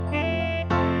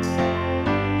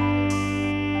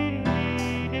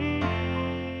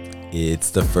It's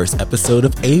the first episode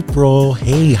of April.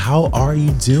 Hey, how are you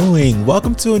doing?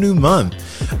 Welcome to a new month.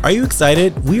 Are you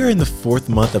excited? We are in the fourth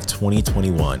month of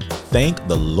 2021. Thank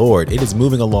the Lord. It is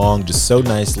moving along just so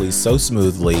nicely, so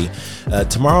smoothly.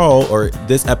 Tomorrow, or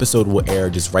this episode will air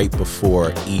just right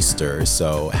before Easter.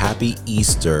 So happy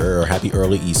Easter, or happy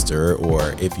early Easter,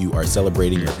 or if you are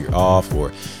celebrating or if you're off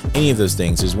or any of those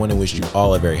things, just want to wish you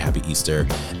all a very happy Easter.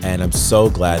 And I'm so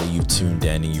glad that you've tuned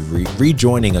in and you're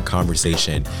rejoining a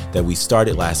conversation that we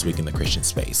started last week in the Christian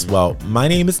space. Well, my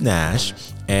name is Nash,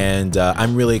 and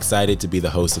I'm really excited to be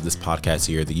the host of this podcast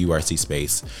here, the URC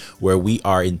Space, where we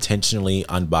are intentionally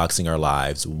unboxing our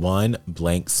lives one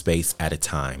blank space at a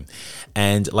time.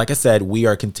 And like I said, we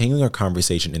are continuing our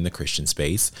conversation in the Christian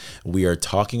space. We are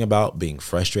talking about being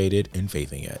frustrated and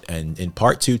faithing it. And in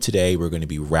part 2 today, we're going to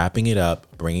be wrapping it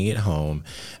up, bringing it home.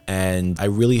 And I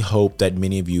really hope that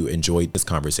many of you enjoyed this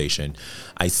conversation.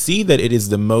 I see that it is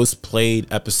the most played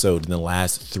episode in the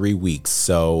last 3 weeks.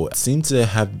 So it seems to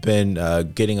have been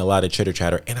getting a lot of chitter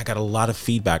chatter. And I got a lot of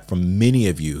feedback from many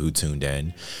of you who tuned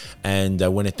in. And I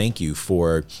want to thank you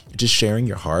for just sharing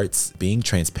your hearts, being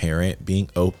transparent, being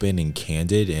open and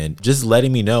candid, and just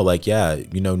letting me know, like, yeah,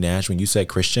 you know, Nash, when you said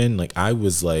Christian, like, I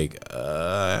was like,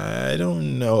 I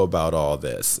don't know about all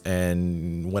this.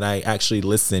 And when I actually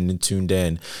listened and tuned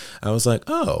in, I was like,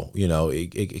 oh, you know,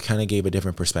 it kind of gave a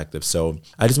different perspective. So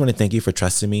I just want to thank you for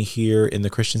trusting me here in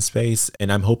the Christian space.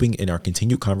 And I'm hoping in our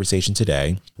continued conversation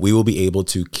today, we will be able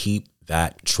to keep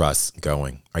that trust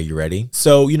going. Are you ready?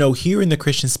 So, you know, here in the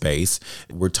Christian space,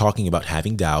 we're talking about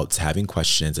having doubts, having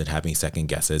questions, and having second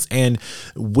guesses. And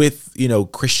with, you know,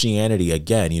 Christianity,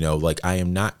 again, you know, like, I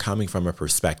am not coming from a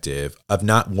perspective of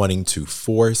not wanting to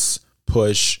force,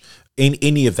 push, in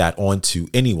any of that onto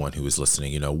anyone who is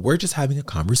listening. You know, we're just having a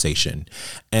conversation.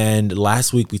 And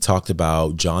last week we talked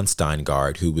about John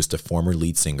Steingard, who was the former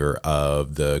lead singer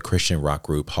of the Christian rock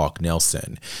group Hawk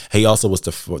Nelson. He also was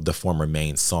the former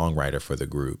main songwriter for the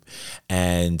group.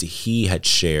 And he had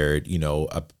shared, you know,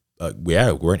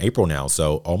 we're in April now.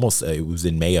 So almost, it was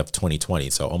in May of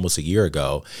 2020. So almost a year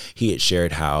ago, he had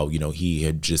shared how, you know, he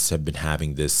had been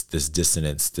having this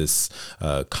dissonance, this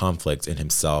conflict in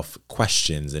himself,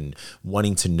 questions and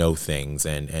wanting to know things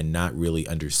and not really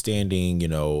understanding, you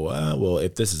know, well,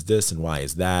 if this is this and why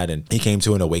is that? And he came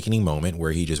to an awakening moment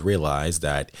where he just realized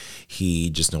that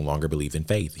he just no longer believed in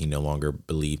faith. He no longer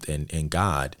believed in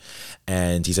God.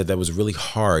 And he said that was really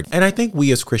hard. And I think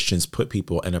we as Christians put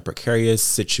people in a precarious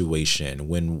situation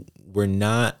when we're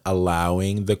not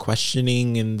allowing the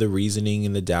questioning and the reasoning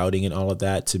and the doubting and all of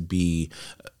that to be,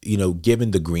 you know,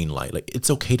 given the green light. Like, it's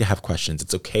okay to have questions.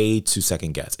 It's okay to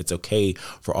second guess. It's okay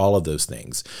for all of those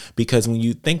things. Because when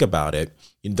you think about it,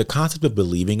 the concept of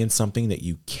believing in something that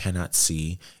you cannot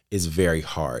see is very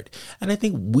hard. And I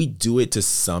think we do it to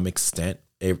some extent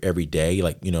every day.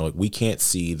 Like, you know, we can't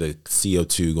see the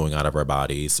CO2 going out of our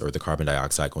bodies or the carbon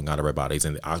dioxide going out of our bodies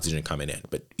and the oxygen coming in.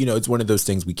 But, you know, it's one of those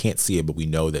things, we can't see it, but we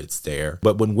know that it's there.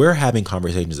 But when we're having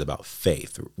conversations about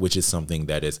faith, which is something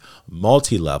that is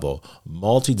multi-level,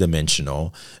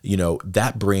 multi-dimensional, you know,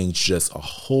 that brings just a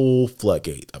whole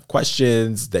floodgate of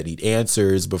questions that need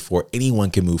answers before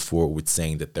anyone can move forward with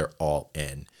saying that they're all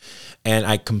in. And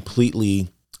I completely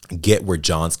get where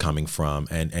John's coming from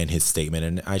and his statement.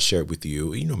 And I shared with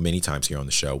you, you know, many times here on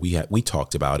the show, we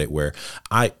talked about it, where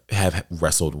I have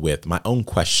wrestled with my own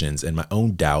questions and my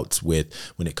own doubts with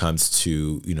when it comes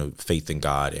to, you know, faith in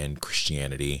God and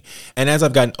Christianity. And as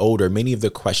I've gotten older, many of the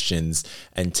questions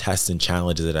and tests and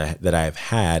challenges that I have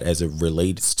had as it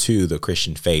relates to the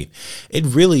Christian faith,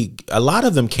 a lot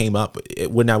of them came up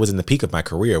when I was in the peak of my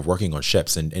career of working on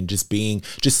ships and just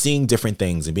seeing different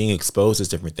things and being exposed to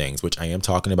different things, which I am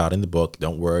talking about in the book.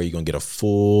 Don't worry, you're going to get a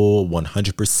full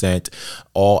 100%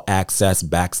 all access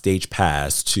backstage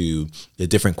pass to the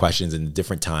different questions and the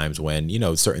different times when, you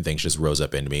know, certain things just rose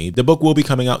up into me. The book will be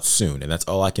coming out soon, and that's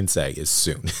all I can say is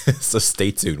soon. So stay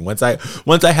tuned. Once I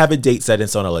have a date set in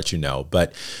stone, I'll let you know.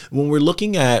 But when we're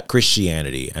looking at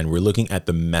Christianity and we're looking at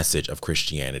the message of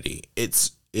Christianity,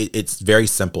 it's very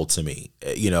simple to me.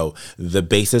 You know, the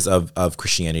basis of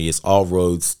Christianity is all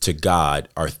roads to God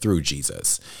are through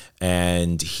Jesus.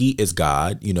 And he is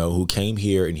God, you know, who came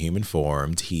here in human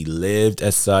form. He lived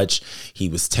as such. He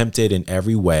was tempted in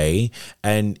every way.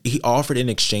 And he offered in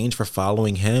exchange for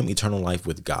following him eternal life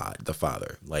with God, the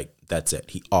Father. Like, that's it.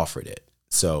 He offered it.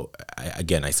 So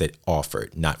I said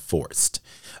offered, not forced.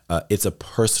 It's a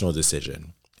personal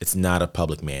decision. It's not a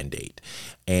public mandate.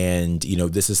 And, you know,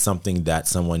 this is something that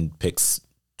someone picks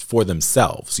for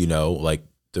themselves, you know, like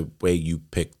the way you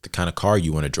pick the kind of car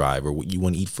you want to drive, or what you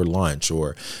want to eat for lunch,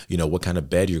 or, what kind of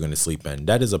bed you're going to sleep in.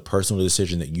 That is a personal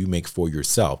decision that you make for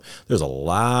yourself. There's a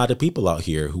lot of people out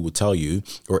here who will tell you,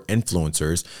 or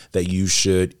influencers, that you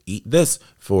should eat this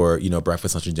for,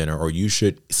 breakfast, lunch, and dinner, or you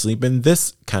should sleep in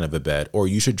this kind of a bed, or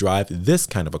you should drive this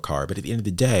kind of a car. But at the end of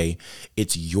the day,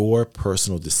 it's your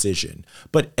personal decision.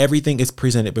 But everything is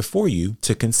presented before you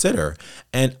to consider.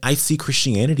 And I see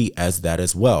Christianity as that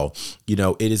as well.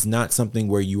 It is not something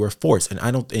where you are forced.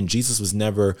 And Jesus was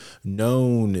never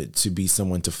known to be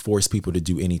someone to force people to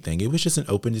do anything. It was just an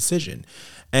open decision.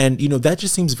 And, that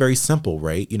just seems very simple,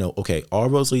 right? Okay, all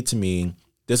roads lead to me.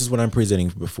 This is what I'm presenting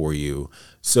before you.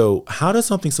 So how does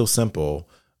something so simple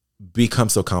become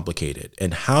so complicated?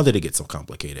 And how did it get so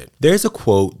complicated? There's a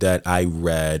quote that I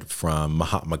read from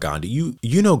Mahatma Gandhi.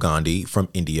 You know Gandhi from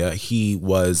India. He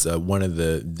was one of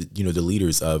the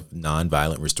leaders of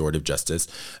nonviolent restorative justice,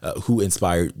 who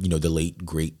inspired, the late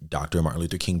great Dr. Martin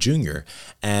Luther King Jr.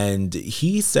 And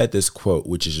he said this quote,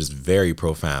 which is just very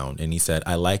profound. And he said,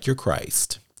 "I like your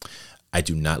Christ. I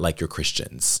do not like your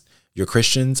Christians. Your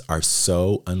Christians are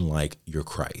so unlike your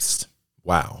Christ."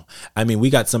 Wow. I mean,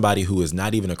 we got somebody who is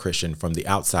not even a Christian from the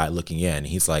outside looking in.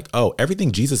 He's like, oh,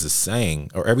 everything Jesus is saying,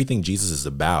 or everything Jesus is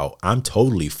about, I'm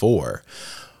totally for.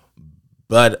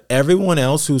 But everyone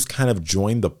else who's kind of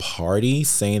joined the party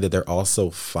saying that they're also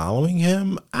following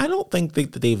him, I don't think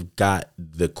that they've got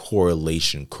the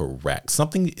correlation correct.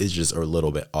 Something is just a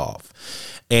little bit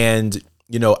off. And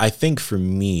I think for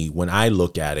me, when I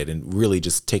look at it and really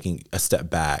just taking a step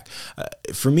back,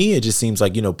 for me, it just seems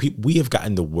like, we have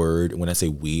gotten the word, when I say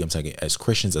we, I'm talking as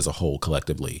Christians as a whole,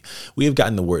 collectively, we have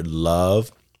gotten the word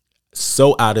love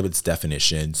so out of its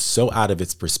definition, so out of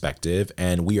its perspective,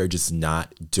 and we are just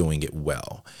not doing it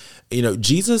well.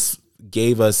 Jesus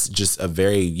gave us just a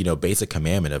very, basic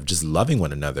commandment of just loving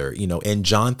one another. In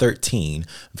John 13,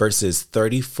 verses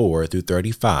 34 through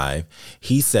 35,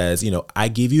 he says, I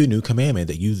give you a new commandment,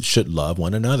 that you should love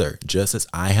one another, just as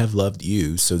I have loved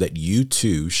you, so that you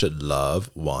too should love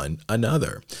one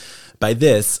another. By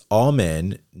this, all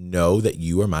men know that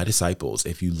you are my disciples,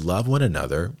 if you love one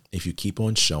another, if you keep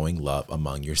on showing love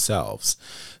among yourselves.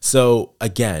 So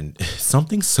again,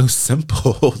 something so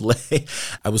simple.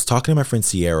 I was talking to my friend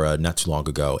Sierra not too long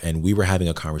ago, and we were having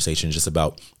a conversation just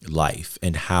about life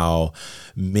and how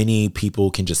many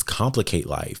people can just complicate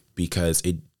life because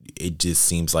it just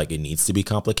seems like it needs to be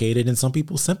complicated. And some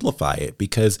people simplify it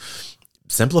because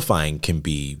simplifying can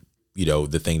be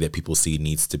the thing that people see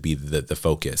needs to be the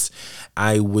focus.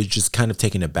 I was just kind of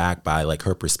taken aback by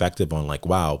her perspective on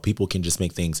wow, people can just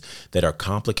make things that are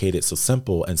complicated so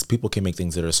simple, and people can make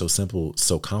things that are so simple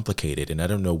so complicated. And I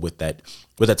don't know what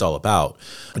that's all about.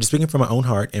 I'm just speaking from my own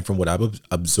heart and from what I've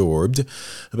absorbed.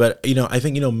 But I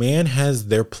think man has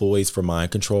their ploys for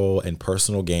mind control and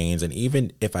personal gains, and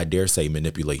even, if I dare say,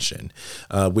 manipulation,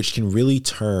 which can really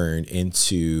turn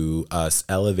into us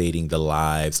elevating the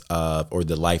lives of, or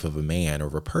the life of a man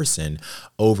or a person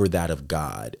over that of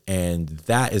God. And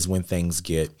that is when things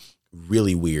get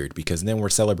really weird, because then we're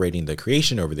celebrating the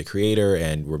creation over the creator,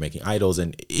 and we're making idols,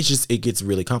 and it gets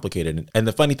really complicated. And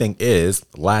the funny thing is,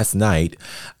 last night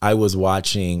I was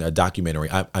watching a documentary.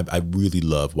 I really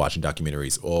love watching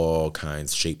documentaries, all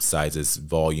kinds, shapes, sizes,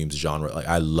 volumes, genre.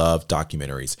 I love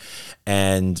documentaries.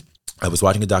 And I was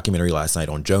watching a documentary last night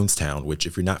on Jonestown, which,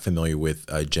 if you're not familiar with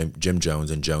Jim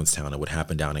Jones and Jonestown and what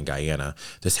happened down in Guyana,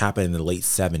 this happened in the late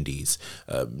 70s,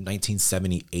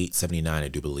 1978, 79, I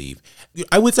do believe.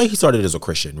 I would say he started as a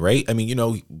Christian, right? I mean, it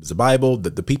was the Bible,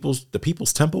 the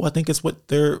People's Temple, I think is what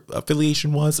their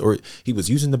affiliation was, or he was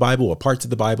using the Bible or parts of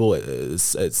the Bible to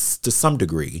some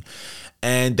degree.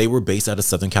 And they were based out of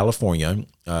Southern California,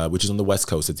 which is on the West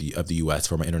Coast of the U.S.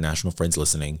 for my international friends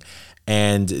listening.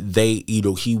 And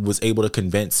he was able to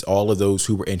convince all of those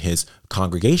who were in his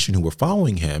congregation who were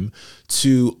following him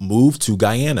to move to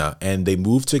Guyana. And they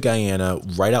moved to Guyana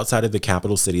right outside of the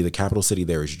capital city. The capital city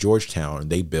there is Georgetown.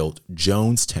 They built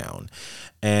Jonestown.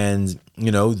 And,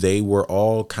 they were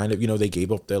all kind of, they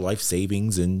gave up their life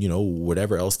savings and,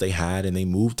 whatever else they had. And they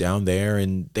moved down there,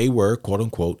 and they were, quote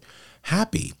unquote,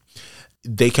 happy.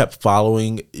 They kept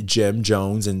following Jim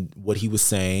Jones and what he was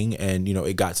saying. And,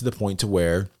 it got to the point to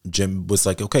where Jim was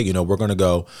like, okay, we're going to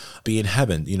go be in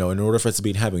heaven. In order for us to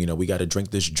be in heaven, we got to drink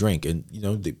this drink. And,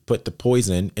 they put the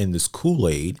poison in this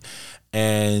Kool-Aid,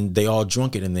 and they all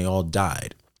drank it, and they all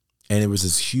died. And it was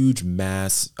this huge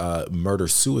mass murder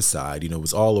suicide. It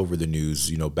was all over the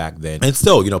news, back then. And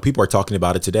still, people are talking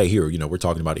about it today here. We're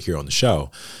talking about it here on the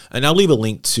show. And I'll leave a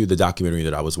link to the documentary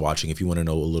that I was watching if you want to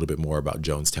know a little bit more about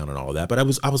Jonestown and all of that. But I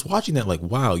was watching that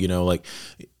wow,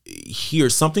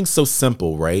 here's something so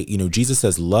simple, right? Jesus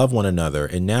says, love one another.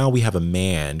 And now we have a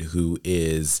man who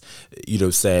is,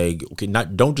 saying, okay,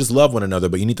 don't just love one another,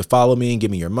 but you need to follow me and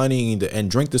give me your money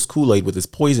and drink this Kool-Aid with this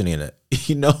poison in it.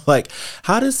 Like,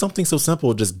 how does something so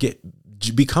simple just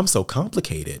become so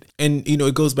complicated? And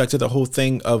it goes back to the whole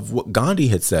thing of what Gandhi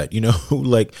had said,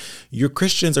 like, your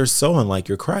Christians are so unlike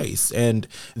your Christ. And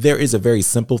there is a very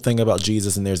simple thing about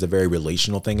Jesus, and there's a very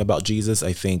relational thing about Jesus.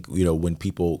 I think when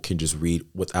people can just read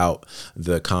without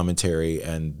the commentary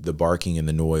and the barking and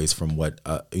the noise from what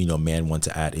man wants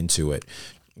to add into it,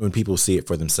 when people see it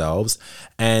for themselves.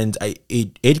 And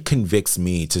it convicts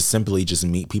me to simply just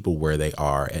meet people where they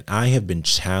are. And I have been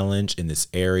challenged in this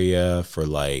area for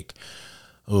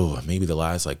maybe the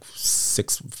last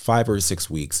 5 or 6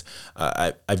 weeks.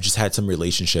 I've just had some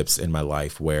relationships in my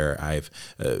life where I've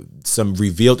some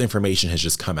revealed information has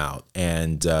just come out,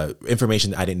 and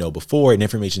information that I didn't know before, and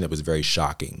information that was very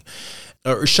shocking,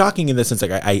 or shocking in the sense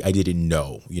like I didn't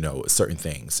know, certain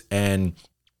things. And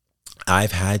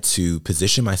I've had to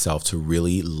position myself to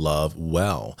really love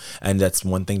well. And that's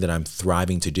one thing that I'm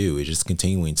thriving to do, is just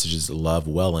continuing to just love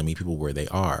well and meet people where they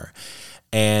are.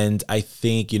 And I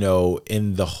think, in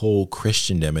the whole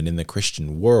Christendom and in the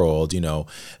Christian world,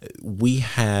 we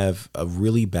have a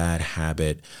really bad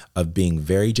habit of being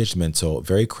very judgmental,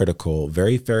 very critical,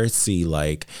 very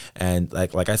Pharisee-like. And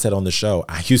like I said on the show,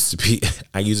 I used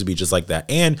to be just like that.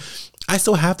 And I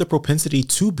still have the propensity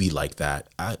to be like that.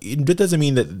 It doesn't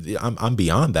mean that I'm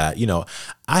beyond that.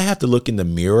 I have to look in the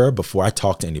mirror before I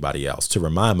talk to anybody else to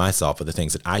remind myself of the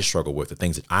things that I struggle with, the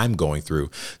things that I'm going through,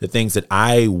 the things that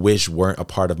I wish weren't a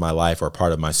part of my life or a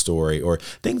part of my story, or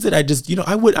things that I just,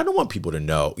 I don't want people to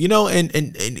know, and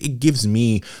it gives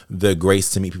me the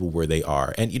grace to meet people where they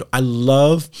are. And, I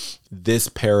love this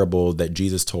parable that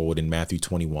Jesus told in Matthew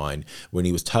 21, when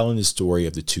he was telling the story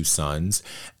of the two sons.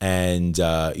 And,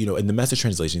 in the Message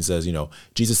translation, he says,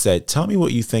 Jesus said, tell me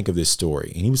what you think of this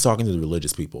story. And he was talking to the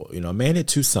religious people. A man had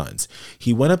two sons.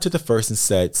 He went up to the first and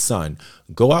said, son,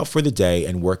 go out for the day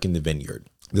and work in the vineyard.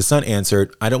 The son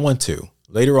answered, I don't want to.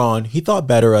 Later on, he thought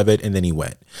better of it, and then he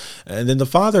went. And then the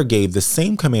father gave the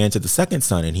same command to the second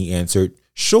son, and he answered,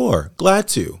 sure, glad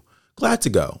to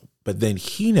go. But then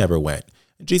he never went.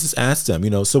 Jesus asked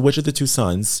him, so which of the two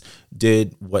sons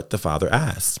did what the father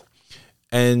asked?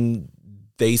 And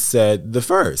they said, the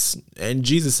first. And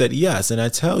Jesus said, yes. And I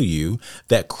tell you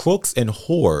that crooks and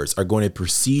whores are going to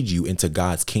precede you into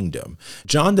God's kingdom.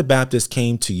 John the Baptist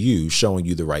came to you showing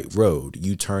you the right road.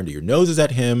 You turned your noses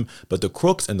at him, but the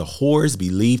crooks and the whores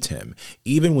believed him.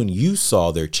 Even when you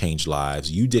saw their changed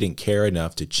lives, you didn't care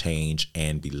enough to change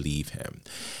and believe him.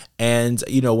 And,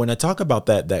 when I talk about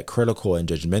that critical and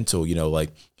judgmental,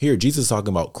 like here, Jesus is talking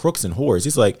about crooks and whores.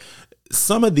 He's like,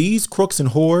 some of these crooks and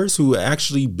whores who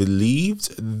actually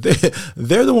believed,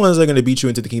 they're the ones that are going to beat you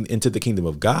into the kingdom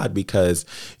of God, because,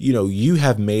 you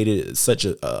have made it such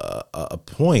a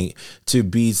point to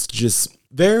be just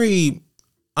very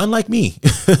unlike me,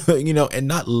 and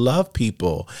not love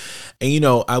people. And,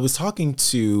 I was talking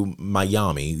to my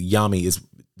Yami. Yami is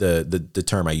the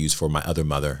term I use for my other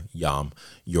mother, Yam,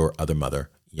 your other mother,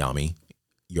 Yami,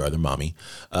 your other mommy.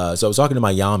 So I was talking to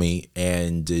my Yami,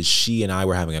 and she and I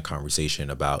were having a conversation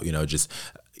about, just,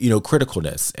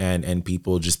 criticalness and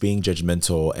people just being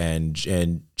judgmental.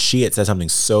 And she had said something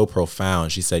so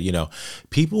profound. She said,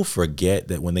 people forget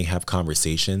that when they have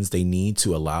conversations, they need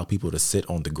to allow people to sit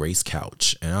on the grace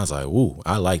couch. And I was like, ooh,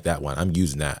 I like that one. I'm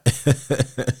using that.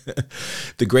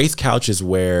 The grace couch is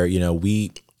where,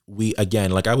 we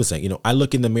again, like I was saying, I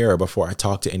look in the mirror before I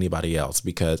talk to anybody else,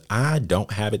 because I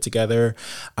don't have it together.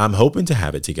 I'm hoping to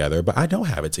have it together, but I don't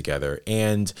have it together.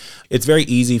 And it's very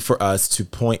easy for us to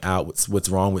point out what's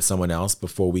wrong with someone else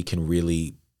before we can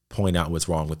really point out what's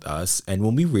wrong with us. And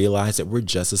when we realize that we're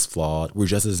just as flawed, we're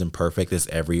just as imperfect as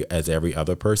every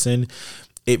other person,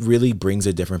 it really brings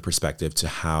a different perspective to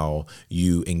how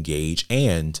you engage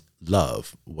and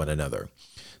love one another.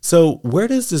 So where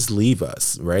does this leave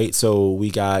us, right? So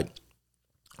we got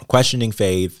questioning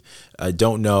faith,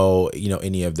 don't know,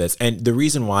 any of this. And the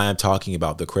reason why I'm talking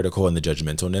about the critical and the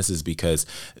judgmentalness is because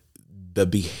the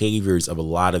behaviors of a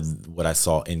lot of what I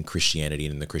saw in Christianity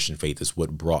and in the Christian faith is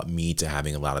what brought me to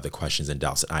having a lot of the questions and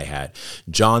doubts that I had.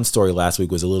 John's story last week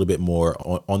was a little bit more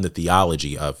on the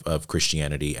theology of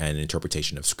Christianity and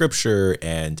interpretation of scripture.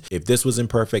 And if this was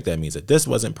imperfect, that means that this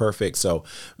wasn't perfect. So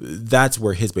that's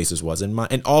where his basis was.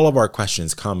 And all of our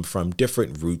questions come from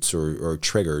different roots or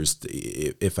triggers,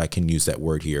 if I can use that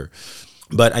word here.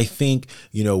 But I think,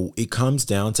 it comes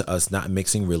down to us not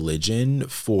mixing religion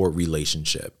for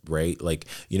relationship, right? Like,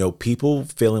 people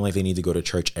feeling like they need to go to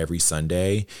church every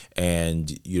Sunday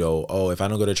and, oh, if I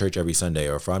don't go to church every Sunday,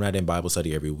 or if I'm not in Bible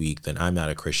study every week, then I'm not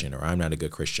a Christian, or I'm not a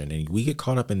good Christian. And we get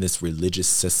caught up in this religious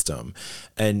system,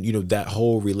 and, that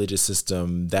whole religious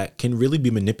system that can really be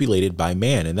manipulated by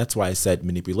man. And that's why I said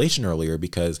manipulation earlier,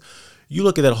 because you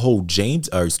look at that whole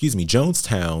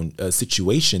Jonestown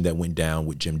situation that went down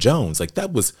with Jim Jones, like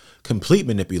that was complete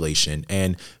manipulation,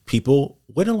 and people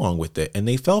went along with it and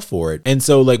they fell for it. And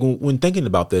so like when thinking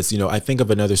about this, I think of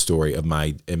another story of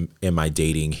in my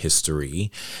dating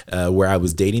history, where I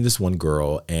was dating this one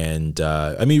girl, and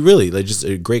really like just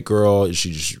a great girl.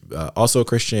 She's also a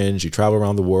Christian. She traveled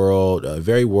around the world,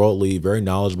 very worldly, very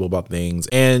knowledgeable about things.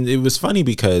 And it was funny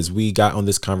because we got on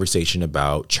this conversation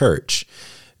about church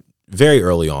very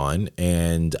early on,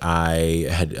 and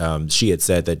she had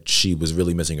said that she was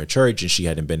really missing her church, and she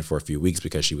hadn't been for a few weeks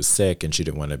because she was sick and she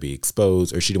didn't want to be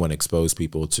exposed, or she didn't want to expose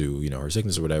people to her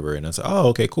sickness or whatever. And I said, oh,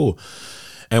 okay, cool.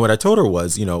 And what I told her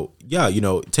was,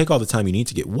 take all the time you need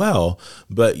to get well,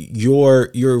 but your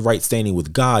right standing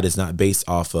with God is not based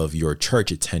off of your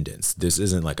church attendance. This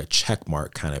isn't like a check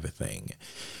mark kind of a thing.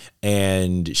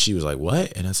 And she was like,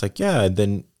 what? And I was like, yeah. And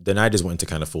then I just went into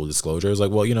kind of full disclosure. I was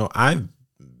like, well, I've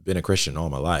been a Christian all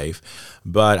my life,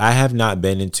 but I have not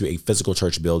been into a physical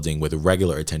church building with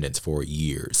regular attendance for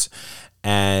years.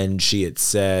 And she had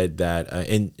said that,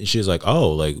 and she was like, oh,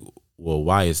 like, well,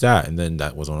 why is that? And then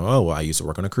that was on, oh, well, I used to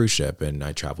work on a cruise ship and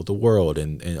I traveled the world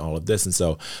and all of this. And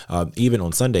so even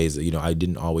on Sundays, I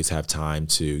didn't always have time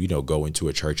to, go into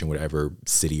a church in whatever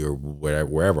city or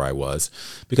wherever I was,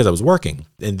 because I was working.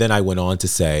 And then I went on to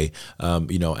say,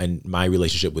 and my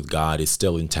relationship with God is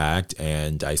still intact,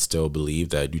 and I still believe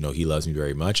that, he loves me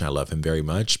very much. I love him very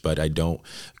much, but I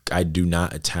do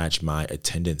not attach my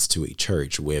attendance to a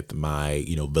church with my,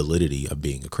 validity of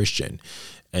being a Christian.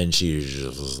 And she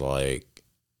just was like,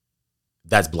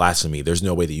 that's blasphemy. There's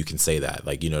no way that you can say that.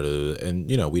 Like, we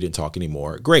didn't talk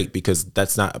anymore. Great, because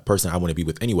that's not a person I want to be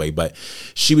with anyway. But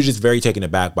she was just very taken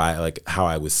aback by like how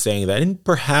I was saying that. And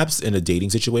perhaps in a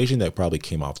dating situation that probably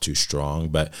came off too strong.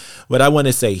 But what I want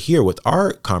to say here with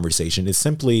our conversation is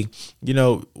simply,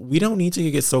 we don't need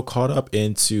to get so caught up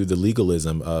into the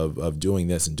legalism of doing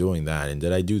this and doing that. And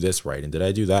did I do this right? And did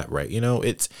I do that right?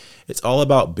 It's all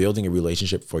about building a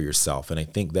relationship for yourself. And I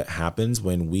think that happens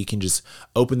when we can just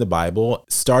open the Bible,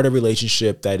 start a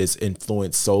relationship that is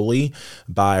influenced solely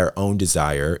by our own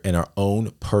desire and our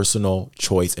own personal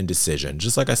choice and decision.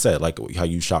 Just like I said, like how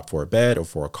you shop for a bed or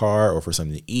for a car or for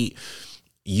something to eat,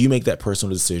 you make that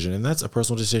personal decision, and that's a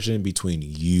personal decision between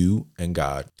you and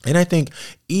God. And I think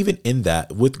even in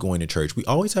that, with going to church, we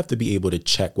always have to be able to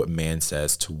check what man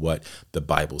says to what the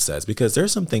Bible says, because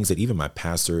there's some things that even my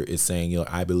pastor is saying,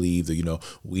 I believe that,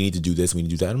 we need to do this, we need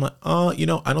to do that. I'm like,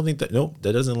 I don't think that, nope,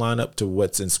 that doesn't line up to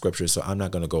what's in scripture. So I'm not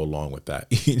going to go along with that.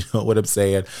 You know what I'm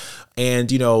saying?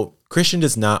 And, Christian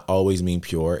does not always mean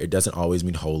pure. It doesn't always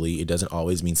mean holy. It doesn't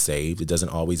always mean saved. It doesn't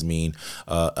always mean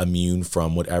immune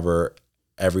from whatever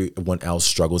everyone else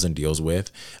struggles and deals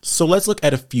with. So let's look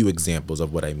at a few examples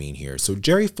of what I mean here. So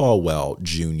Jerry Falwell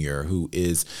Jr., who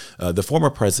is the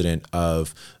former president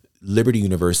of Liberty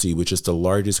University, which is the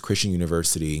largest Christian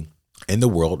university in the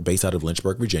world, based out of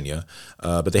Lynchburg, Virginia,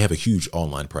 but they have a huge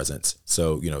online presence.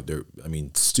 So,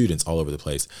 students all over the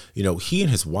place. He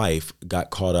and his wife got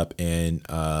caught up in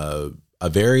a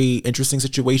very interesting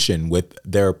situation with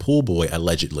their pool boy,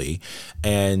 allegedly.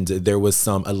 And there was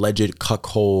some alleged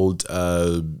cuckold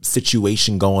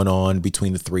situation going on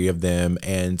between the three of them,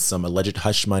 and some alleged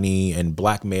hush money and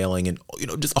blackmailing and,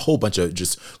 just a whole bunch of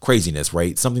just craziness,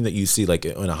 right? Something that you see like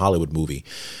in a Hollywood movie.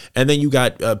 And then you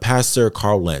got Pastor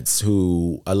Carl Lentz,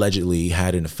 who allegedly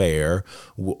had an affair,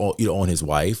 on his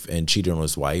wife and cheated on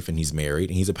his wife, and he's married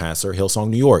and he's a pastor, Hillsong,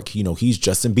 New York. He's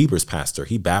Justin Bieber's pastor.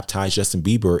 He baptized Justin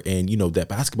Bieber in, that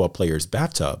basketball player's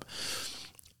bathtub.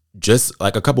 Just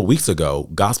like a couple weeks ago,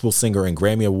 gospel singer and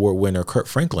Grammy Award winner Kirk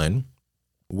Franklin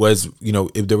was,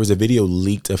 there was a video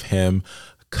leaked of him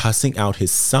cussing out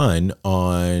his son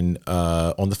on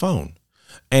the phone.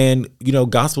 And,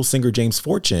 gospel singer James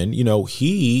Fortune,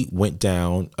 he went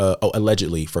down,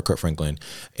 allegedly, for Kirk Franklin.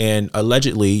 And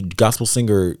allegedly, gospel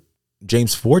singer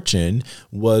James Fortune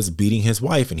was beating his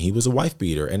wife, and he was a wife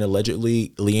beater. And allegedly,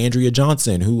 Leandria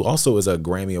Johnson, who also is a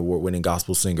Grammy Award winning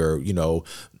gospel singer,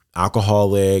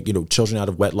 alcoholic, children out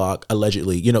of wedlock,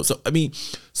 allegedly,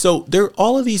 so there are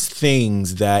all of these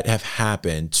things that have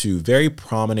happened to very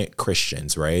prominent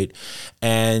Christians, right?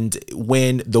 And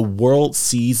when the world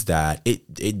sees that,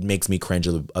 it makes me cringe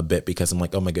a bit, because I'm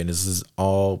like, oh my goodness, this is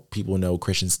all people know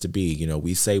Christians to be.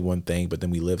 We say one thing, but then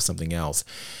we live something else.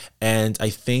 And I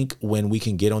think when we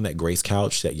can get on that grace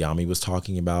couch that Yami was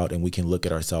talking about, and we can look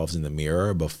at ourselves in the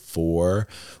mirror before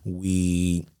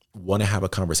we want to have a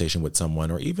conversation with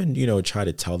someone, or even, try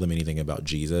to tell them anything about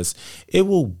Jesus, it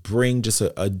will bring just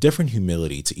a different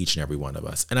humility to each and every one of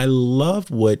us. And I love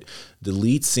what the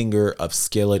lead singer of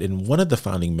Skillet and one of the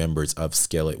founding members of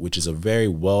Skillet, which is a very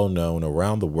well-known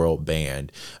around the world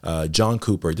band, John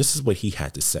Cooper, this is what he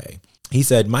had to say. He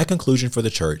said, "My conclusion for the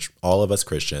church, all of us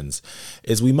Christians,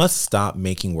 is we must stop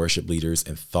making worship leaders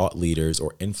and thought leaders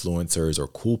or influencers or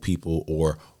cool people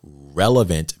or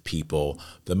relevant people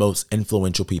the most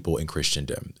influential people in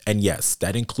Christendom. And yes,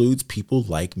 that includes people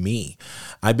like me.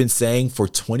 I've been saying for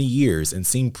 20 years and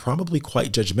seem probably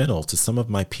quite judgmental to some of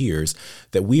my peers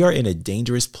that we are in a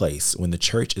dangerous place when the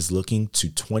church is looking to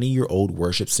 20-year-old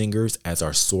worship singers as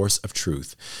our source of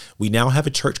truth. We now have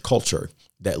a church culture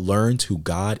that learned who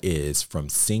God is from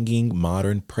singing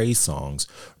modern praise songs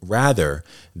rather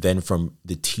than from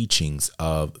the teachings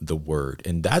of the word."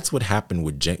 And that's what happened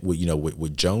with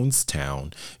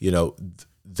Jonestown.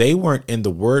 They weren't in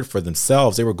the word for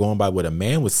themselves. They were going by what a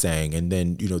man was saying. And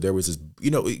then, there was this,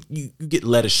 you get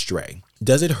led astray.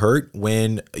 Does it hurt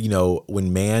when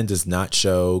man does not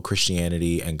show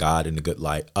Christianity and God in a good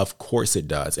light? Of course it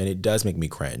does. And it does make me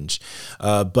cringe.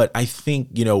 But I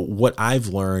think, what I've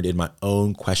learned in my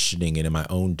own questioning and in my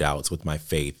own doubts with my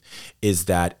faith is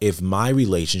that if my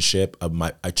relationship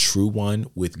a true one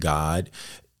with God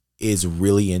is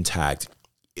really intact,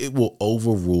 it will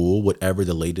overrule whatever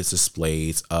the latest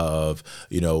displays of,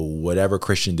 whatever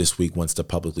Christian this week wants to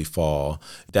publicly fall.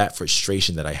 That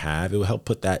frustration that I have, it will help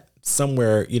put that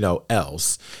somewhere,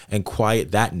 else and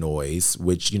quiet that noise,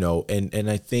 which, and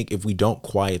I think if we don't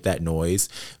quiet that noise,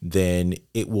 then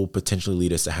it will potentially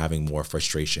lead us to having more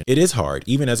frustration. It is hard,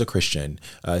 even as a Christian,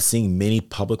 seeing many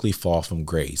publicly fall from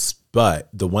grace. But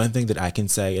the one thing that I can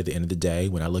say at the end of the day,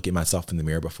 when I look at myself in the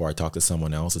mirror before I talk to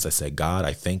someone else, is I say, God,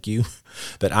 I thank you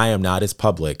that I am not as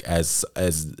public as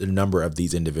a number of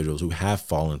these individuals who have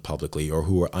fallen publicly or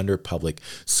who are under public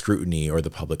scrutiny or the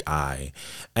public eye.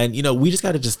 And, we just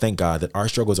got to just thank God that our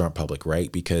struggles aren't public, right?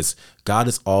 Because God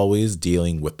is always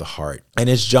dealing with the heart. And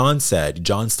as John said,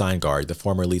 John Steingard, the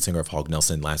former lead singer of Hog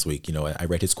Nelson last week, I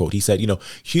read his quote. He said,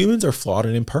 humans are flawed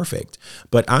and imperfect,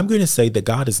 but I'm going to say that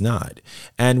God is not.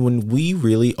 And when we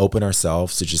really open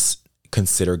ourselves to just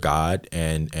consider God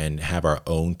and have our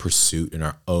own pursuit and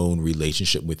our own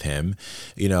relationship with him,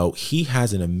 he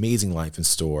has an amazing life in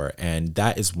store. And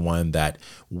that is one that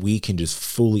we can just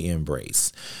fully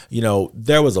embrace.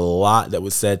 There was a lot that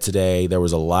was said today. There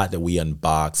was a lot that we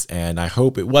unboxed, and I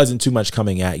hope it wasn't too much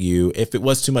coming at you. If it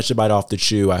was too much to bite off the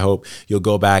chew, I hope you'll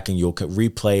go back and you'll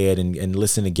replay it and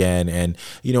listen again. And,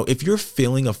 if you're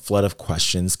feeling a flood of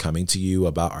questions coming to you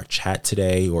about our chat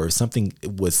today, or something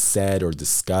was said or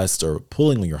discussed or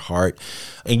pulling on your heart,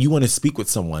 and you want to speak with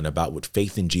someone about what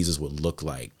faith in Jesus would look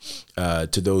like,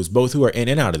 to those both who are in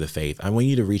and out of the faith, I want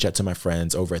you to reach out to my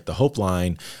friends over at the Hope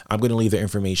Line. I'm going to leave their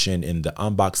information in the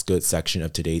Unboxed Goods section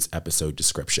of today's episode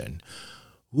description.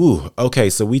 Ooh, okay,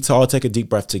 so we all take a deep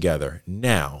breath together.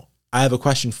 Now, I have a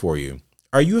question for you.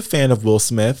 Are you a fan of Will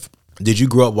Smith? Did you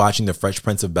grow up watching The Fresh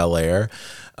Prince of Bel-Air?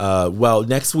 Well,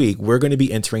 next week, we're going to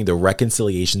be entering the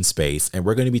reconciliation space, and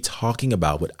we're going to be talking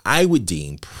about what I would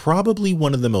deem probably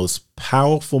one of the most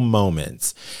powerful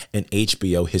moments in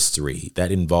HBO history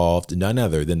that involved none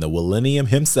other than the Millennium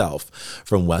himself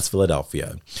from West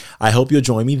Philadelphia. I hope you'll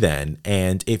join me then.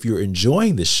 And if you're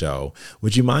enjoying this show,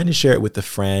 would you mind to share it with a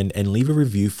friend and leave a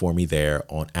review for me there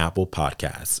on Apple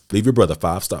Podcasts? Leave your brother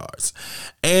 5 stars.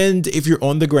 And if you're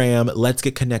on the gram, let's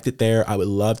get connected there. I would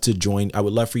love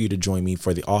for you to join me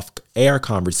for the off-air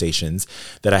conversations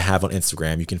that I have on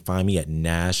Instagram. You can find me at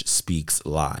Nash Speaks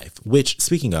Live, which,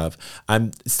 speaking of,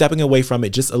 I'm stepping away from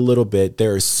it just a little bit.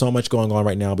 There is so much going on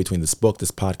right now between this book,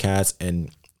 this podcast,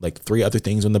 and like 3 other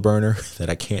things on the burner that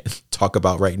I can't talk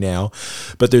about right now.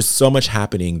 But there's so much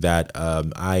happening that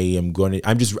I'm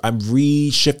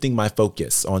reshifting my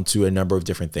focus onto a number of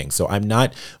different things. So I'm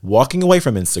not walking away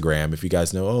from Instagram. If you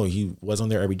guys know, oh, he was on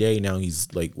there every day. Now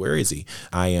he's like, where is he?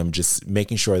 I am just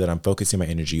making sure that I'm focusing my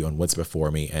energy on what's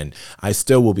before me. And I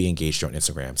still will be engaged on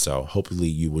Instagram. So hopefully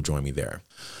you will join me there.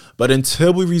 But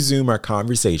until we resume our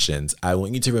conversations, I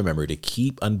want you to remember to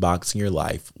keep unboxing your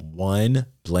life one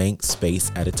blank space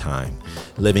at a time,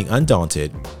 living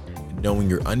undaunted, knowing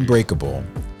you're unbreakable,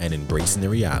 and embracing the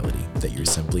reality that you're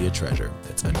simply a treasure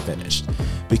that's unfinished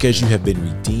because you have been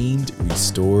redeemed,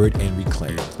 restored, and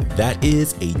reclaimed. That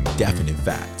is a definite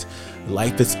fact.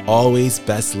 Life is always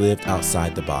best lived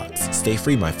outside the box. Stay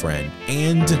free, my friend,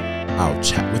 and I'll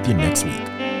chat with you next week.